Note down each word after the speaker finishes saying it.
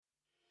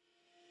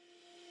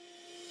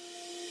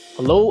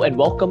Hello and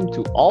welcome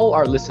to all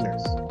our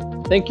listeners.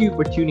 Thank you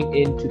for tuning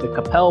in to the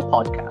Capel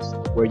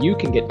podcast, where you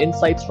can get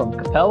insights from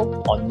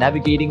Capel on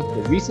navigating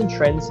the recent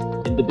trends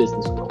in the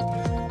business world.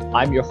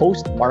 I'm your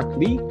host, Mark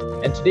Lee,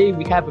 and today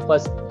we have with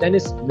us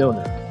Dennis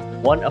Milner,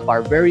 one of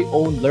our very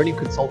own learning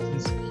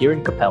consultants here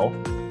in Capel,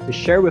 to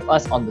share with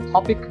us on the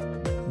topic,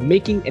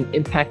 making an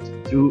impact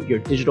through your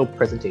digital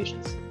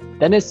presentations.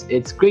 Dennis,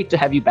 it's great to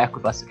have you back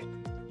with us again.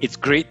 It's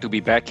great to be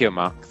back here,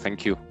 Mark.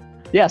 Thank you.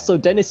 Yeah, so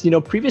Dennis,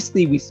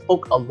 previously we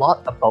spoke a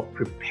lot about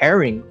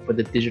preparing for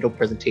the digital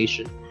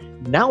presentation.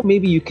 Now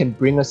maybe you can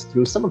bring us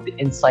through some of the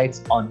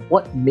insights on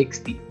what makes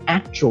the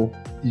actual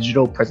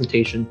digital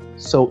presentation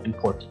so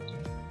important.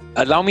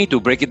 Allow me to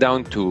break it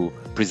down to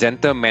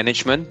presenter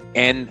management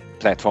and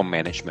platform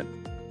management.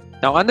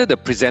 Now, under the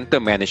presenter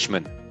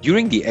management,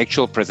 during the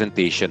actual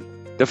presentation,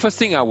 the first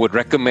thing I would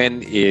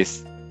recommend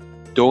is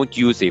don't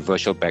use a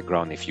virtual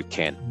background if you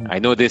can. I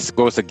know this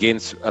goes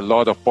against a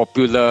lot of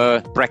popular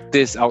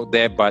practice out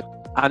there, but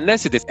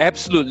unless it is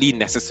absolutely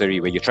necessary,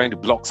 where you're trying to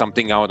block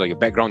something out or your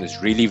background is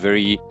really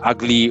very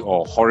ugly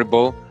or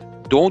horrible,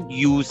 don't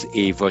use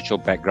a virtual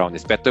background.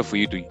 It's better for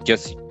you to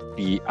just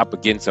be up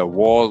against a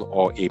wall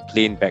or a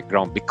plain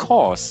background,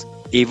 because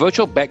a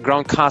virtual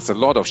background casts a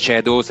lot of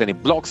shadows and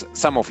it blocks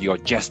some of your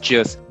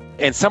gestures.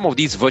 And some of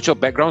these virtual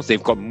backgrounds,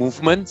 they've got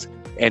movements,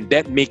 and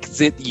that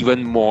makes it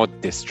even more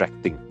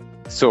distracting.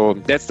 So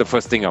that's the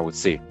first thing I would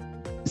say.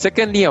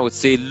 Secondly, I would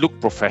say look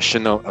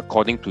professional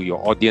according to your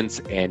audience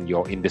and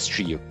your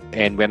industry.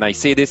 And when I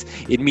say this,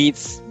 it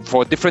means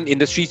for different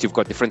industries, you've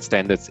got different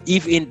standards.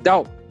 If in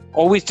doubt,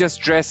 always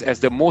just dress as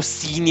the most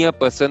senior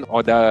person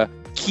or the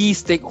key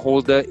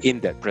stakeholder in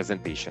that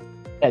presentation.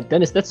 Yeah,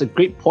 Dennis, that's a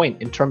great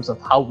point in terms of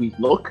how we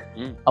look.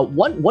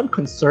 One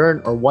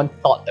concern or one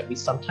thought that we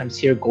sometimes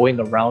hear going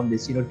around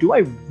is, do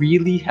I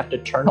really have to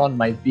turn on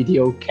my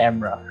video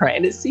camera, right?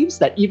 And it seems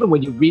that even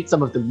when you read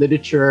some of the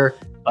literature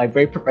by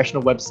very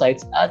professional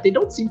websites, they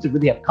don't seem to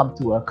really have come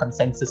to a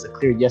consensus, a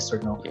clear yes or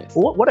no. Yes.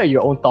 What are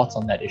your own thoughts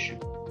on that issue?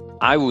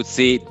 I would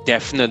say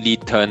definitely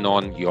turn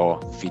on your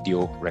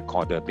video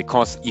recorder,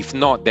 because if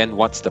not, then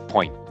what's the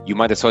point? You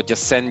might as well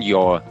just send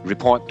your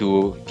report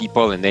to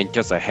people and then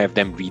just have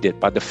them read it.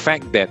 But the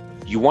fact that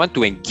you want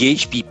to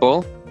engage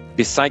people,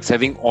 besides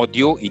having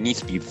audio, it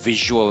needs to be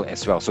visual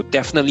as well. So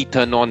definitely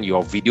turn on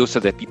your video so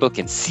that people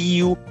can see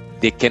you.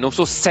 They can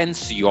also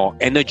sense your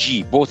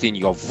energy, both in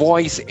your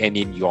voice and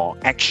in your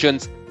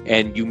actions.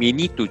 And you may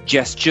need to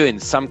gesture in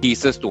some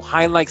cases to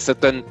highlight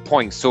certain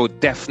points. So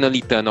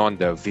definitely turn on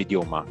the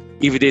video, Mark.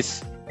 If it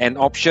is an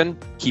option,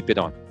 keep it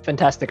on.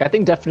 Fantastic. I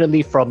think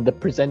definitely from the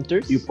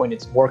presenter's viewpoint,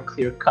 it's more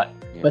clear-cut.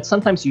 Yeah. But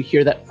sometimes you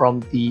hear that from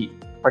the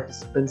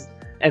participants.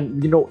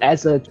 And,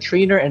 as a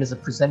trainer and as a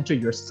presenter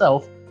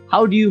yourself,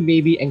 how do you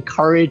maybe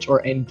encourage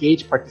or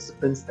engage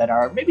participants that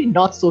are maybe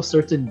not so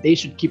certain they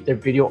should keep their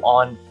video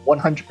on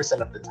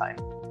 100% of the time?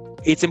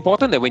 It's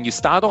important that when you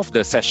start off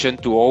the session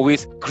to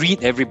always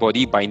greet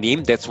everybody by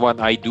name. That's what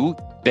I do.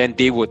 Then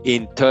they would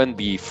in turn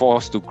be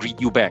forced to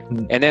greet you back.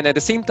 And then at the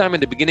same time,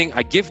 in the beginning,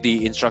 I give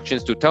the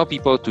instructions to tell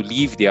people to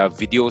leave their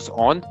videos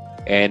on.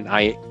 And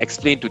I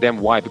explain to them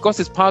why, because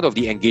it's part of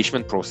the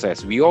engagement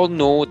process. We all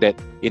know that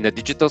in the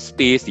digital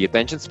space, the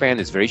attention span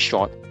is very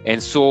short.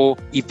 And so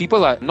if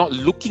people are not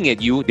looking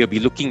at you, they'll be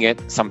looking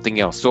at something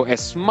else. So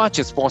as much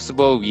as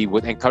possible, we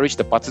would encourage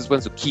the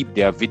participants to keep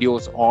their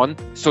videos on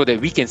so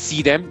that we can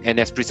see them. And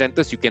as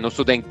presenters, you can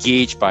also then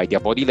gauge by their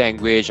body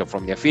language or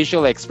from their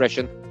facial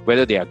expression,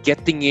 whether they are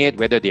getting it,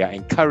 whether they are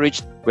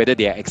encouraged, whether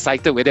they are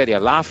excited, whether they are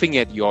laughing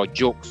at your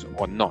jokes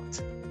or not.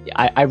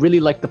 I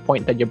really like the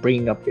point that you're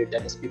bringing up here,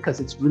 Dennis,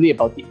 because it's really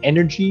about the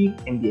energy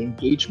and the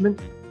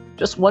engagement.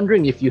 Just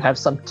wondering if you have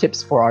some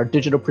tips for our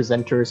digital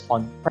presenters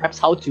on perhaps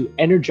how to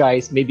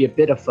energize maybe a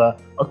bit of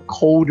a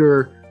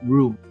colder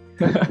room.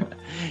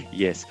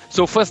 Yes.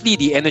 So firstly,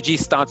 the energy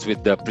starts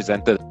with the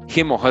presenter.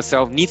 Him or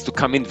herself needs to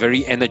come in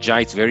very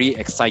energized, very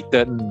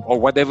excited, or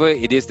whatever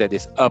it is that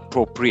is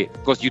appropriate.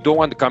 Because you don't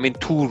want to come in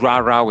too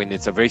rah-rah when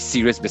it's a very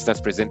serious business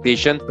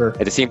presentation. Sure.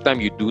 At the same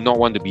time, you do not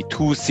want to be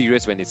too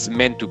serious when it's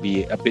meant to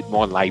be a bit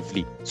more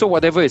lively. So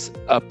whatever is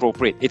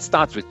appropriate, it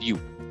starts with you.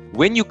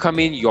 When you come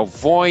in, your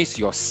voice,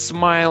 your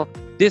smile,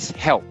 this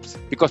helps.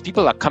 Because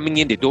people are coming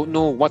in, they don't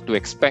know what to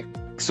expect.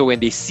 So when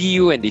they see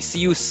you and they see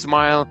you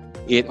smile,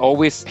 it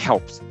always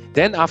helps.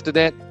 Then after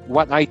that,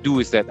 what I do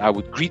is that I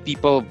would greet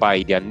people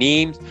by their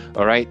names,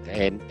 all right?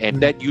 And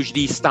that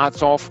usually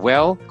starts off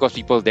well, because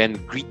people then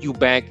greet you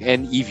back.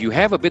 And if you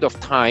have a bit of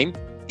time,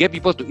 get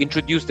people to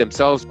introduce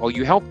themselves, or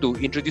you help to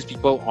introduce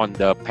people on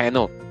the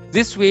panel.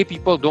 This way,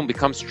 people don't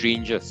become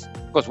strangers.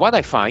 Because what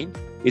I find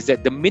is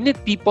that the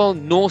minute people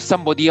know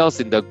somebody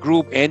else in the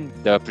group and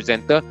the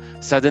presenter,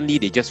 suddenly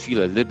they just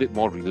feel a little bit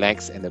more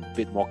relaxed and a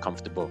bit more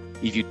comfortable.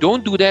 If you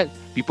don't do that,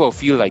 people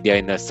feel like they're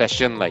in a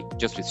session like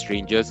just with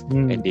strangers,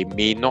 and they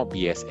may not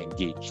be as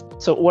engaged.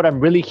 So what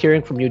I'm really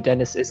hearing from you,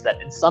 Dennis, is that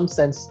in some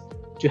sense,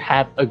 to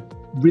have a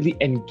really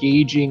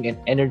engaging and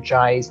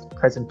energized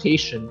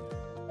presentation,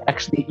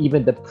 actually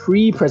even the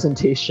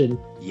pre-presentation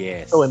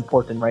Yes. so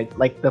important, right?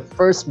 Like the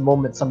first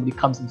moment somebody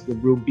comes into the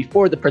room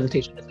before the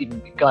presentation has even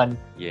begun,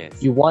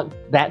 Yes. you want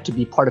that to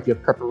be part of your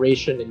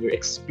preparation and your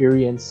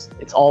experience.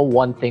 It's all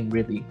one thing,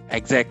 really.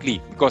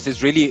 Exactly, because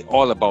it's really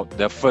all about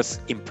the first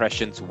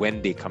impressions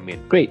when they come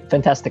in. Great,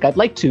 fantastic. I'd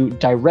like to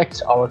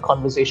direct our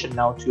conversation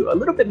now to a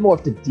little bit more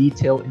of the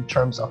detail in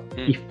terms of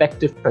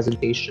effective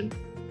presentation.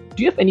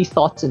 Do you have any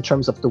thoughts in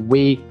terms of the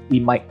way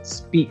we might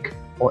speak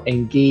or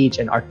engage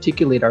and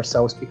articulate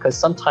ourselves? Because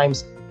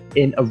sometimes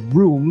in a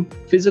room,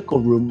 physical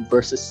room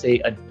versus say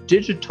a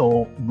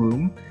digital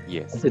room,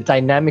 Yes, the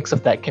dynamics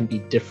of that can be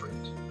different.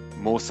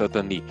 most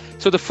certainly.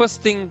 So the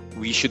first thing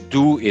we should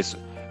do is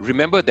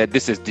remember that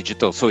this is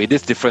digital, so it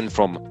is different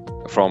from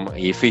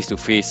a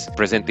face-to-face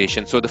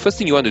presentation. So the first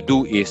thing you want to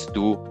do is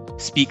to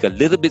speak a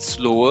little bit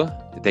slower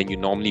than you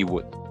normally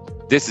would.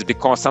 This is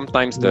because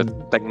sometimes the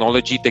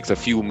technology takes a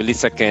few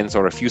milliseconds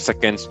or a few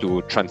seconds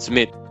to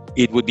transmit.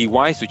 It would be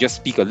wise to just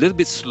speak a little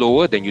bit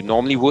slower than you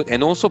normally would.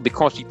 And also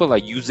because people are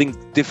using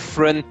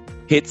different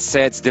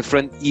headsets,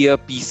 different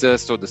earpieces,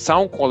 so the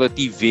sound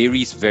quality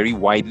varies very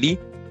widely.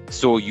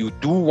 So you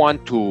do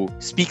want to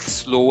speak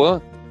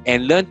slower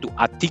and learn to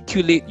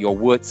articulate your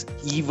words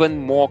even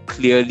more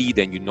clearly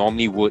than you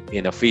normally would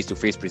in a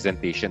face-to-face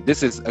presentation.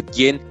 This is,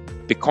 again,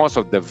 because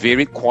of the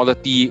varied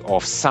quality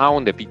of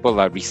sound that people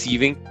are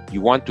receiving.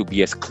 You want to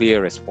be as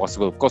clear as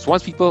possible, because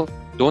once people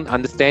don't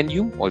understand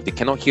you or if they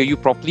cannot hear you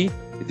properly,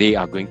 they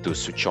are going to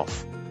switch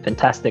off.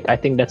 Fantastic. I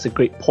think that's a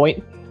great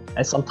point.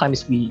 And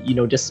sometimes we,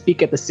 just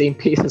speak at the same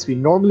pace as we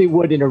normally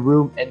would in a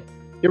room. And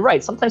you're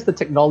right, sometimes the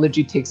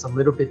technology takes a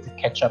little bit to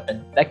catch up,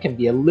 and that can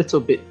be a little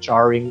bit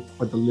jarring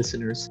for the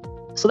listeners.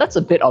 So that's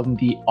a bit on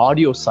the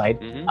audio side.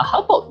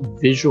 How about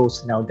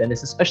visuals now,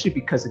 Dennis? Especially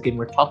because, again,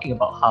 we're talking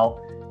about how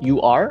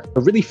you are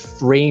really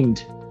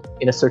framed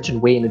in a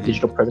certain way in a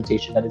digital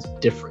presentation that is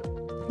different.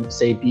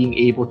 Say, being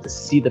able to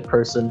see the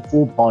person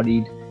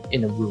full-bodied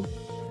in a room.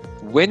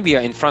 When we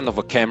are in front of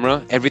a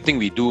camera, everything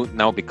we do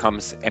now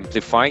becomes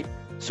amplified.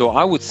 So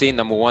I would say,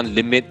 number one,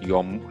 limit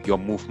your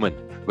movement.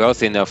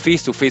 Whereas in a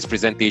face-to-face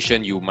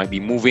presentation, you might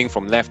be moving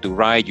from left to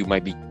right, you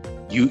might be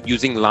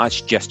using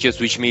large gestures,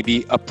 which may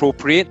be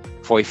appropriate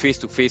for a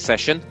face-to-face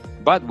session.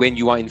 But when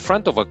you are in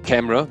front of a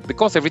camera,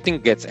 because everything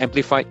gets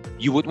amplified,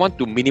 you would want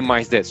to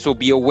minimize that. So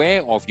be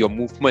aware of your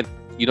movement.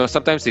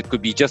 Sometimes it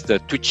could be just the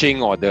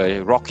twitching or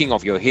the rocking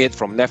of your head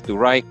from left to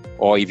right,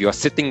 or if you're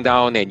sitting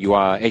down and you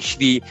are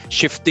actually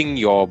shifting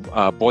your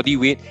body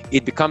weight,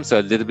 it becomes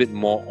a little bit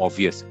more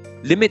obvious.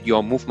 Limit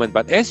your movement,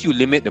 but as you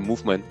limit the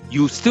movement,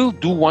 you still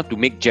do want to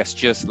make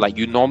gestures like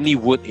you normally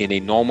would in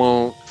a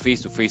normal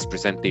face-to-face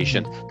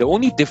presentation. The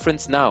only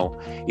difference now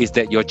is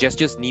that your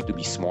gestures need to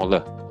be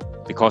smaller,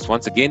 because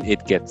once again,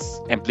 it gets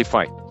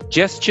amplified.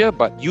 Gesture,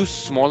 but use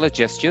smaller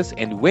gestures.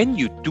 And when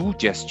you do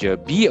gesture,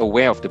 be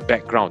aware of the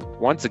background.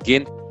 Once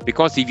again,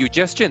 because if you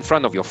gesture in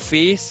front of your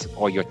face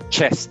or your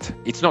chest,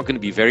 it's not going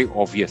to be very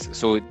obvious.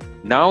 So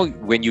now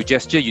when you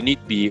gesture, you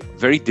need to be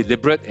very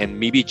deliberate and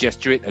maybe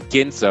gesture it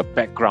against a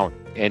background.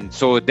 And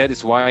so that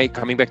is why,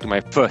 coming back to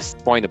my first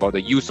point about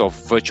the use of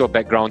virtual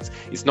backgrounds,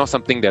 it's not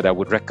something that I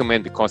would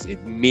recommend because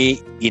it may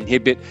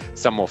inhibit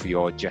some of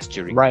your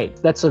gesturing. Right.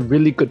 That's a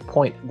really good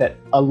point, that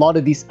a lot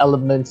of these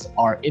elements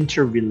are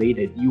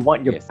interrelated. You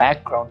want your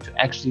background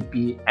to actually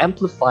be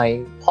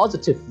amplifying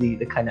positively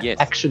the kind of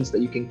actions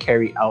that you can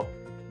carry out.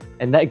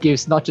 And that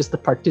gives not just the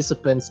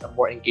participants a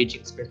more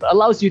engaging experience, but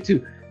allows you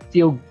to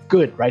feel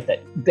good, right?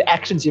 That the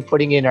actions you're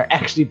putting in are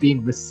actually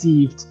being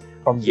received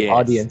from the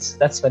audience.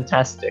 That's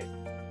fantastic.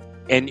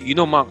 And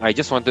Mark, I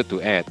just wanted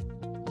to add,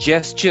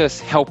 gestures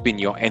help in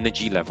your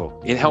energy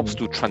level. It helps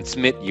to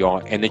transmit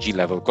your energy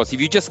level, because if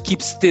you just keep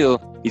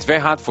still, it's very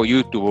hard for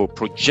you to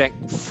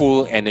project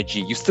full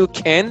energy. You still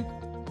can,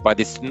 but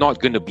it's not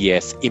going to be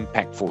as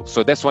impactful.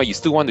 So that's why you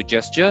still want to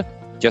gesture,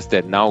 just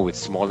that now with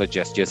smaller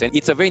gestures. And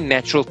it's a very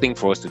natural thing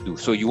for us to do.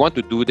 So you want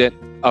to do that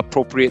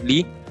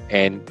appropriately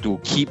and to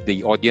keep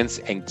the audience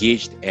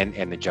engaged and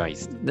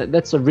energized.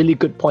 That's a really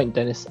good point,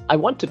 Dennis. I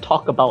want to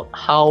talk about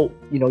how,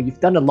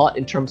 you've done a lot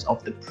in terms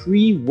of the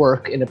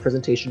pre-work in a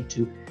presentation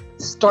to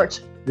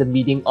start the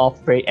meeting off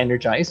very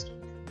energized.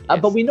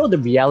 But we know the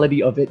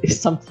reality of it is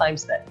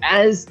sometimes that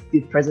as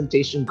the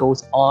presentation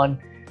goes on,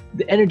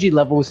 the energy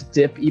levels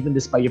dip, even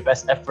despite your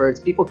best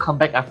efforts. People come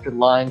back after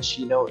lunch,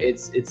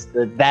 it's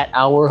that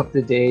hour of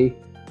the day.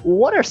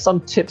 What are some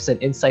tips and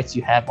insights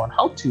you have on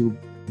how to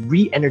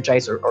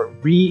re-energize or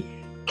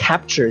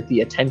recapture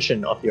the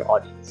attention of your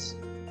audience?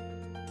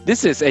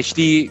 This is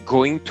actually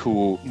going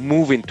to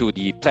move into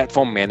the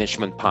platform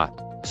management part.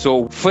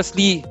 So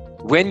firstly,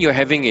 when you're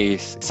having a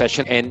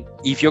session, and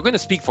if you're going to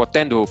speak for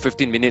 10 to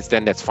 15 minutes,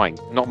 then that's fine.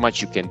 Not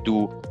much you can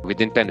do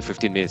within 10 to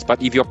 15 minutes.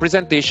 But if your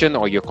presentation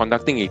or you're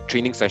conducting a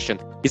training session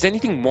is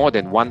anything more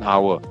than 1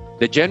 hour,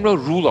 the general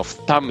rule of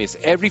thumb is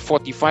every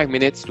 45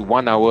 minutes to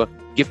 1 hour,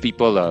 give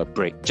people a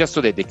break, just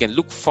so that they can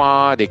look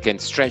far, they can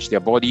stretch their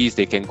bodies,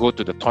 they can go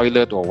to the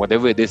toilet or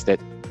whatever it is that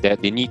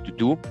they need to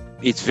do.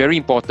 it's very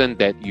important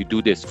that you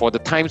do this. For the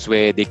times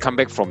where they come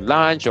back from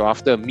lunch or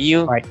after a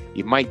meal, Right.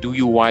 it might do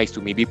you wise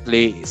to maybe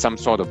play some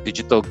sort of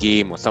digital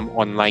game or some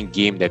online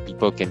game that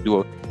people can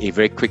do a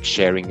very quick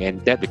sharing,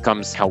 and that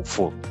becomes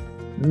helpful.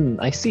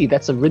 I see.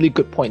 That's a really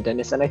good point,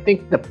 Dennis. And I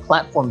think the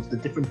platforms, the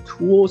different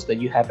tools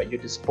that you have at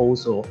your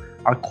disposal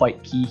are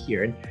quite key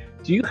here. And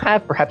do you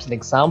have perhaps an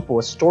example,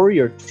 a story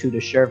or two to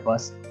share with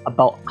us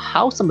about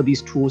how some of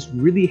these tools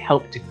really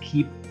help to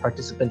keep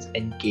participants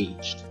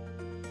engaged?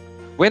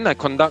 When I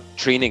conduct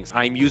trainings,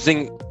 I'm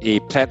using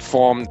a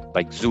platform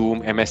like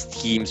Zoom, MS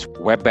Teams,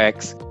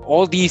 WebEx.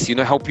 All these,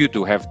 help you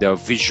to have the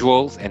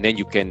visuals, and then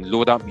you can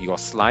load up your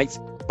slides.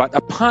 But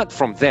apart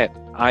from that,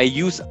 I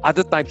use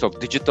other types of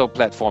digital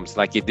platforms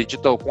like a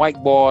digital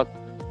whiteboard.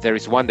 There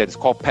is one that is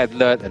called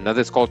Padlet,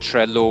 another is called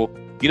Trello.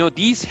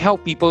 These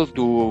help people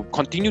to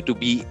continue to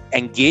be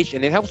engaged,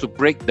 and it helps to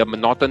break the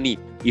monotony.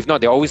 If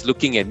not, they're always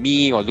looking at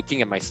me or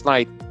looking at my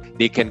slide.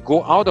 They can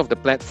go out of the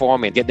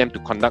platform and get them to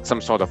conduct some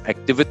sort of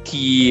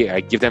activity,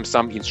 give them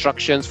some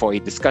instructions for a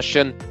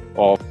discussion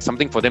or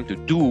something for them to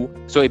do.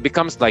 So it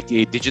becomes like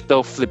a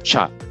digital flip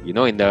chart.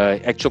 In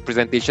the actual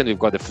presentation, we've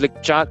got the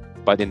flip chart,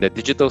 but in the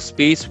digital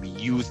space, we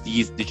use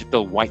these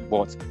digital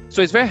whiteboards.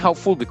 So it's very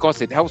helpful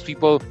because it helps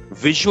people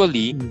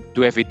visually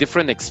to have a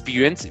different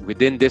experience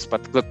within this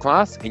particular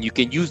class, and you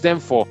can use them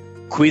for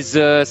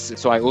quizzes.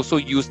 So I also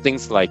use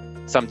things like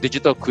some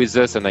digital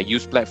quizzes, and I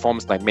use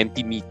platforms like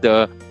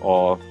Mentimeter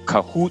or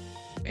Kahoot.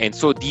 And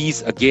so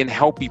these, again,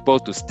 help people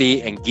to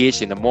stay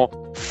engaged in a more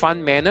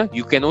fun manner.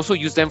 You can also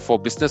use them for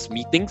business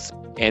meetings.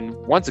 And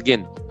once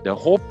again, the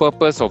whole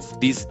purpose of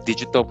these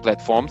digital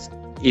platforms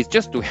is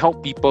just to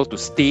help people to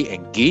stay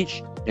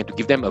engaged and to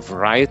give them a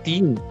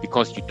variety,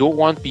 because you don't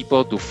want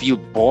people to feel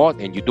bored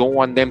and you don't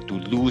want them to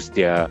lose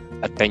their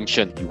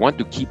attention. You want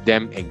to keep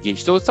them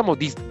engaged. So some of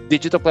these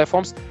digital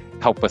platforms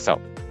help us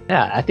out.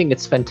 Yeah, I think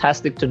it's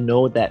fantastic to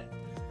know that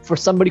for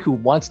somebody who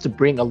wants to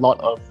bring a lot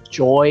of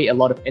joy, a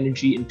lot of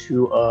energy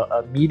into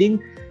a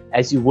meeting,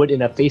 as you would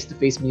in a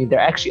face-to-face meeting, there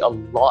are actually a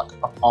lot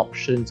of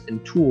options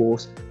and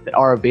tools that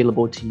are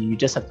available to you. You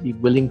just have to be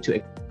willing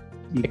to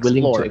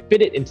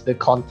fit it into the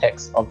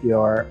context of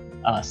your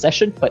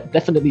session, but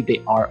definitely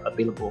they are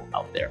available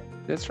out there.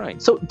 That's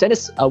right. So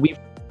Dennis, we've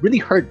really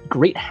heard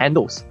great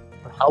handles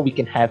on how we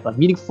can have a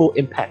meaningful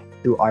impact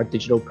through our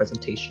digital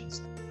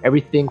presentations.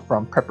 Everything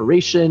from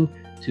preparation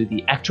to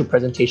the actual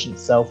presentation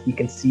itself, we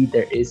can see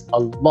there is a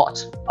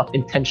lot of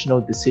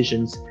intentional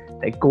decisions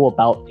that go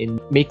about in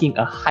making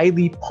a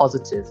highly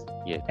positive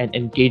and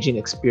engaging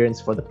experience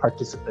for the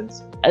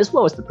participants as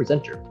well as the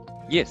presenter.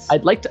 Yes.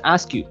 I'd like to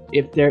ask you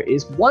if there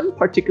is one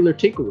particular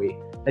takeaway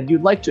that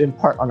you'd like to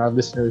impart on our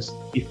listeners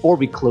before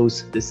we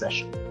close this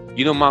session.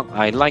 Mark,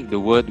 I like the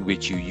word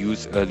which you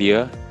used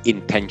earlier,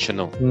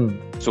 intentional.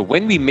 So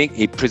when we make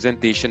a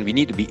presentation, we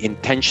need to be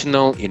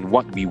intentional in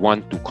what we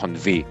want to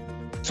convey.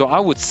 So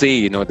I would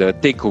say, the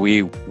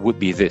takeaway would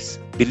be this: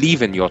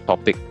 believe in your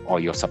topic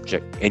or your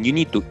subject, and you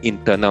need to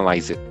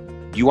internalize it.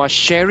 You are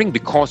sharing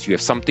because you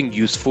have something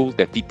useful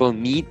that people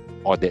need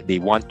or that they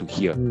want to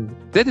hear.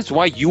 That is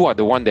why you are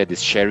the one that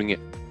is sharing it.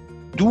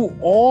 Do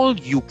all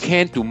you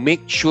can to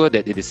make sure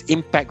that it is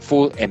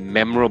impactful and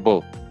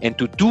memorable. And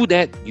to do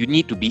that, you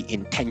need to be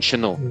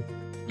intentional.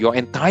 Your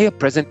entire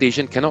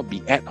presentation cannot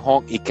be ad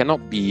hoc. It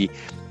cannot be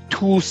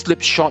too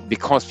slipshod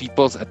because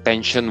people's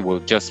attention will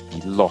just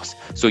be lost.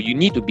 So you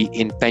need to be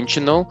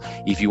intentional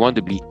if you want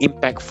to be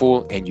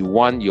impactful and you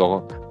want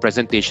your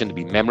presentation to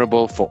be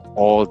memorable for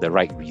all the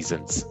right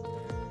reasons.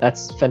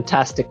 That's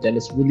fantastic,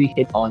 Dennis. Really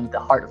hit on the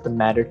heart of the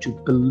matter, to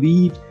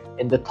believe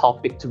in the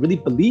topic, to really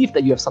believe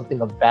that you have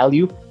something of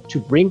value to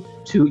bring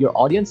to your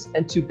audience,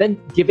 and to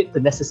then give it the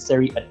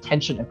necessary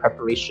attention and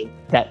preparation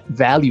that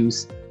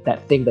values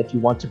that thing that you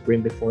want to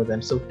bring before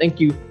them. So thank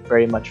you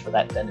very much for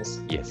that, Dennis.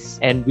 Yes.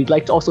 And we'd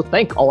like to also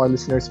thank all our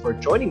listeners for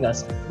joining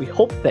us. We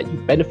hope that you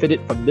benefited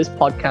from this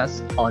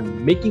podcast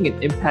on making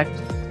an impact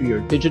through your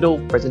digital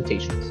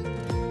presentations.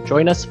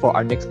 Join us for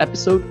our next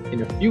episode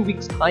in a few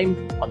weeks' time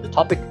on the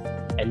topic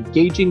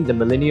engaging the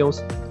millennials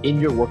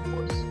in your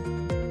workforce.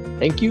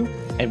 Thank you,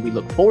 and we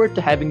look forward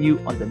to having you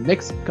on the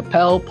next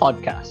Capel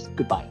podcast.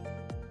 Goodbye.